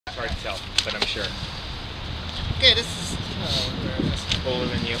It's hard to tell, but I'm sure. Okay, this is Older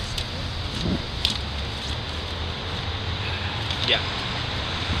than you. Yeah.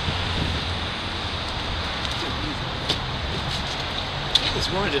 It's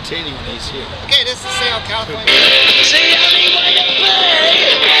more entertaining when he's here. Okay, this is Sale, California.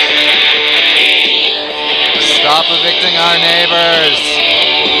 Stop evicting our neighbors.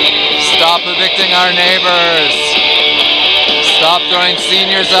 Stop evicting our neighbors. Stop throwing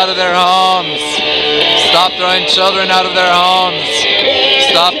seniors out of their homes. Stop throwing children out of their homes.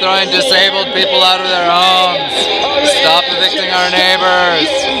 Stop throwing disabled people out of their homes. Stop evicting our neighbors.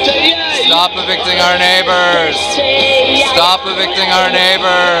 Stop evicting our neighbors. Stop evicting our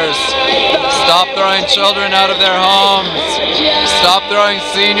neighbors. Stop throwing children out of their homes. Stop throwing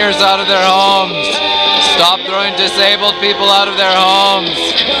seniors out of their homes. Stop throwing disabled people out of their homes.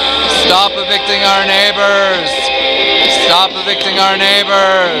 Stop evicting our neighbors. Stop evicting our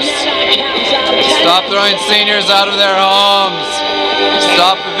neighbors. Stop throwing seniors out of their homes.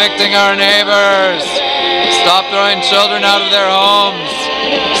 Stop evicting our neighbors. Stop throwing children out of their homes.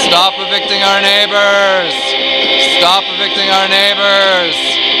 Stop evicting our neighbors. Stop evicting our neighbors.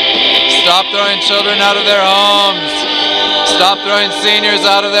 Stop throwing children out of their homes. Stop throwing seniors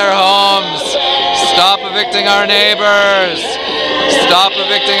out of their homes. Stop evicting our neighbors. Stop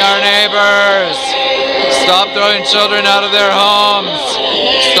evicting our neighbors. Stop throwing children out of their homes.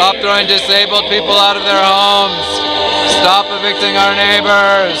 Stop throwing disabled people out of their homes. Stop evicting our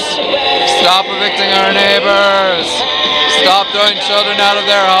neighbors. Stop evicting our neighbors. Stop throwing children out of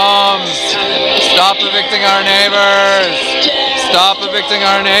their homes. Stop evicting our neighbors. Stop evicting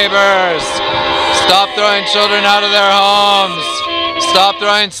our neighbors. Stop throwing children out of their homes. Stop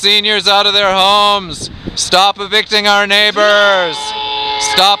throwing seniors out of their homes. Stop evicting our neighbors.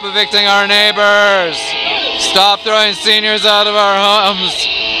 Stop evicting our neighbors. Stop throwing seniors out of our homes.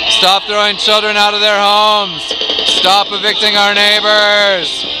 Stop throwing children out of their homes. Stop evicting our neighbors.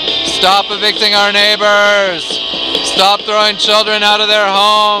 Stop evicting our neighbors. Stop throwing children out of their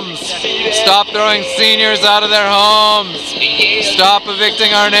homes. Stop throwing seniors out of their homes. Stop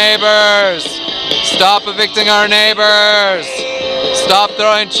evicting our neighbors. Stop evicting our neighbors. Stop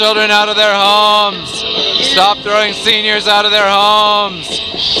throwing children out of their homes. Stop throwing seniors out of their homes.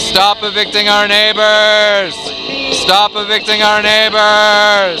 Stop evicting our neighbors. Stop evicting our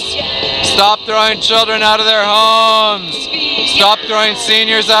neighbors. Stop throwing children out of their homes. Stop throwing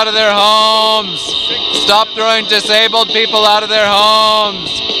seniors out of their homes. Stop throwing disabled people out of their homes.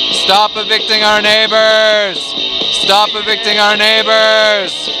 Stop evicting our neighbors. Stop evicting our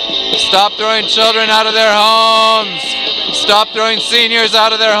neighbors. Stop throwing children out of their homes. Stop throwing seniors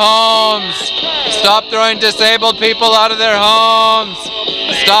out of their homes. Stop throwing disabled people out of their homes.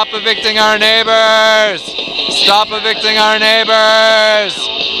 Stop evicting our neighbors. Stop evicting our neighbors.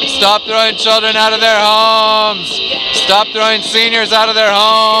 Stop throwing children out of their homes. Stop throwing seniors out of their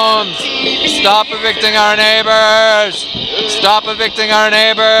homes. Stop evicting our neighbors. Stop evicting our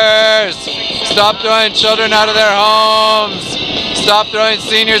neighbors. Stop throwing children out of their homes. Stop throwing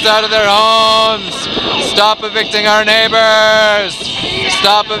seniors out of their homes. Stop evicting our neighbors.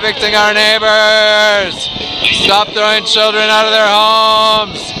 Stop evicting our neighbors. Stop throwing children out of their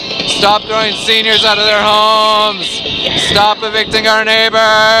homes. Stop throwing seniors out of their homes. Stop evicting our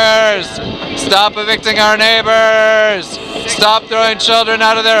neighbors. Stop evicting our neighbors. Stop throwing children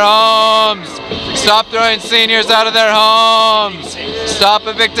out of their homes. Stop throwing seniors out of their homes. Stop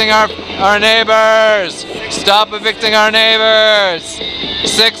evicting our neighbors. Stop evicting our neighbors.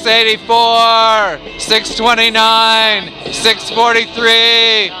 684, 629,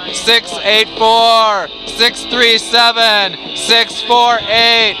 643, 684, 637,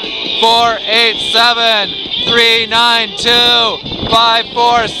 648, 487, 392,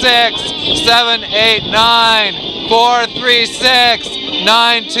 546, 789, 436,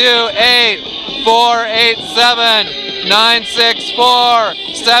 928, 487, 964,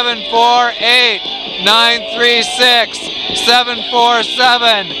 748, 936,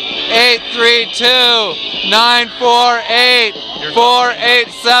 747, 832, 948,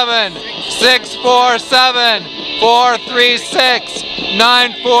 487, 647, 436,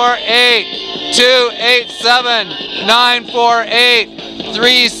 948, 287, 948,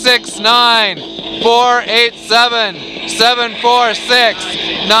 369, 487, 746,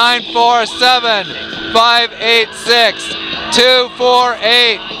 947, 586,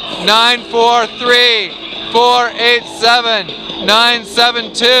 248, 943, 487,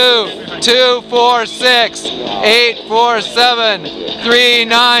 972, 246, 847,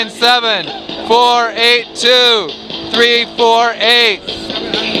 397, 482, 348.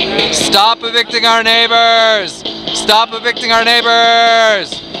 Stop evicting our neighbors. Stop evicting our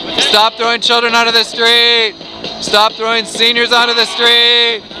neighbors. Stop throwing children onto the street. Stop throwing seniors onto the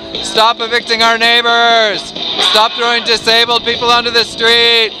street. Stop evicting our neighbors. Stop throwing disabled people onto the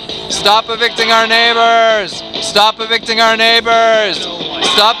street. Stop evicting our neighbors. Stop evicting our neighbors.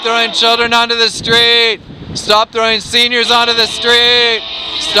 Stop throwing children onto the street. Stop throwing seniors onto the street.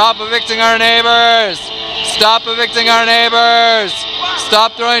 Stop evicting our neighbors. Stop evicting our neighbors.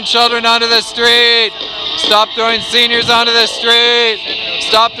 Stop throwing children onto the street. Stop throwing seniors onto the street.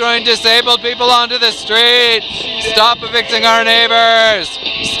 Stop throwing disabled people onto the street. Stop evicting our neighbors.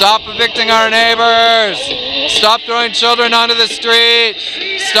 Stop evicting our neighbors. Stop throwing children onto the street.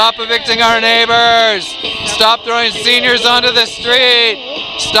 Stop evicting our neighbors. Stop throwing seniors onto the street.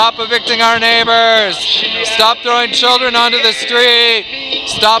 Stop evicting our neighbors. Stop throwing children onto the street.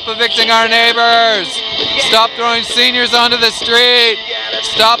 Stop evicting our neighbors. Stop throwing seniors onto the street.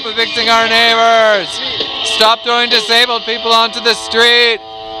 Stop evicting our neighbors. Stop throwing disabled people onto the street.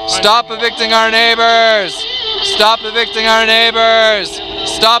 Stop evicting our neighbors. Stop evicting our neighbors.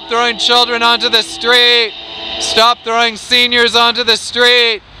 Stop throwing children onto the street. Stop throwing seniors onto the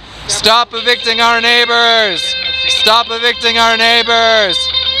street. Stop evicting our neighbors. Stop evicting our neighbors.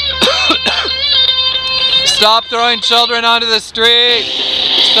 Stop throwing children onto the street.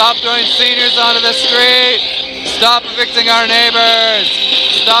 Stop throwing seniors onto the street. Stop evicting our neighbors.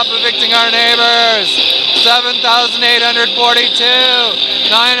 Stop evicting our neighbors. 7,842,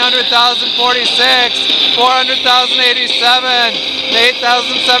 900,046, 400,087,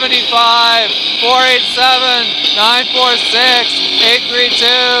 8,075, 487, 946,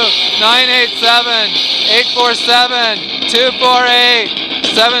 832, 987, 847,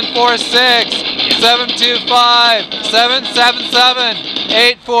 248, 746, 725, 777,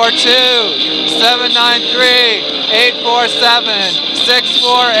 842, 793, 847,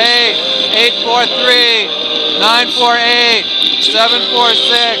 648, 843, 948,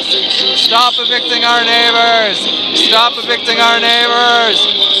 746. Stop evicting our neighbors. Stop evicting our neighbors.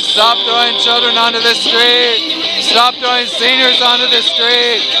 Stop throwing children onto the street. Stop throwing seniors onto the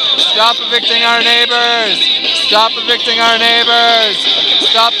street. Stop evicting our neighbors. Stop evicting our neighbors.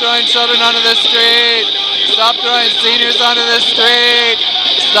 Stop throwing children onto the street. Stop throwing seniors onto the street.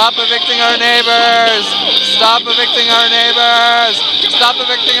 Stop evicting our neighbors. Stop evicting our neighbors. Stop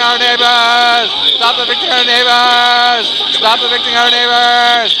evicting our neighbors. Stop evicting our neighbors. Stop evicting our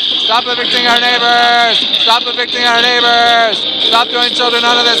neighbors. Stop evicting our neighbors. Stop evicting our neighbors. Stop throwing children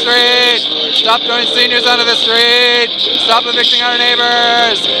onto the street. Stop throwing seniors onto the street. Stop evicting our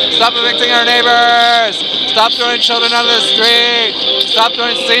neighbors. Stop evicting our neighbors. Stop throwing children onto the street. Stop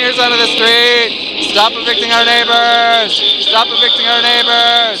throwing seniors onto the street. Stop evicting our neighbors. Stop evicting our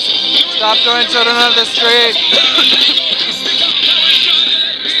neighbors. Stop throwing children onto the street.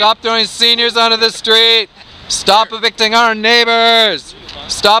 Stop throwing seniors onto the street. Stop evicting our neighbors.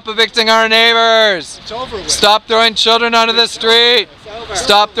 Stop evicting our neighbors. It's over with. Stop throwing children onto the street.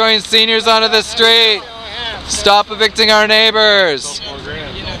 Stop throwing seniors onto the street. Stop evicting our neighbors.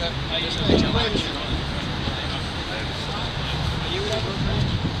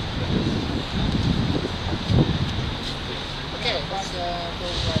 Okay, let's go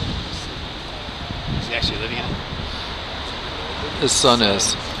right Is he actually living in it? His son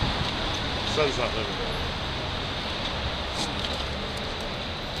is. Son's not living there.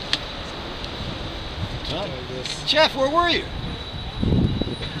 Jeff, where were you?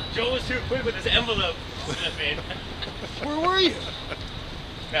 Joe was too quick with his envelope sniffing. Where were you?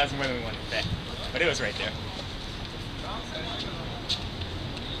 That was more than we wanted to say. But it was right there.